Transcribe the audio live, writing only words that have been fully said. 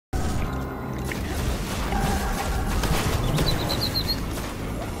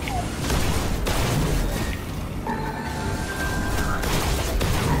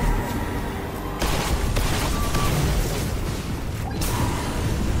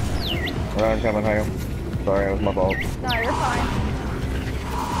I'm coming home. Sorry, it was my fault. No, you're fine.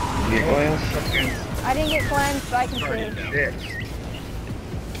 You get cleansed? I didn't get cleansed, but I can see. Shit.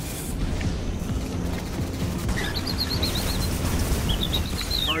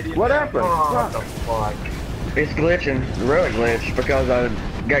 What happened? What the fuck? It's glitching, really glitched, because I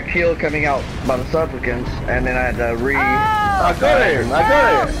got killed coming out by the supplicants, and then I had to Oh! I got him! I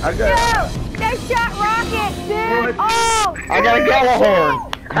got him! I got him! Dude, they shot rockets, dude! Oh! I got a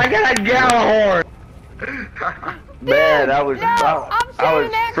Gallahorn! I got a Gallahorn! Man, I was no, I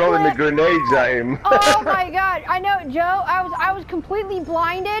was that throwing the clip. grenades at him. Oh my god, I know, Joe, I was completely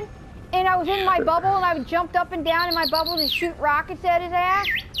blinded, and I was in my bubble, and I jumped up and down in my bubble to shoot rockets at his ass.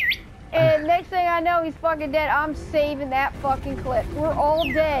 And next thing I know, he's fucking dead. I'm saving that fucking clip. We're all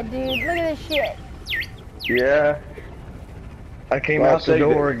dead, dude. Look at this shit. Yeah. I came Well, out the I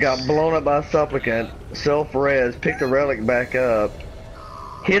saved door, it. got blown up by a supplicant, self-res, picked the relic back up,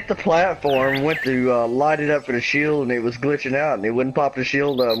 hit the platform, went to light it up for the shield, and it was glitching out, and it wouldn't pop the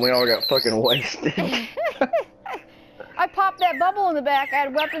shield up, and we all got fucking wasted. I popped that bubble in the back. I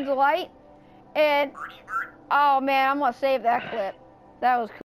had weapons of light, and oh man, I'm gonna save that clip. That was cool.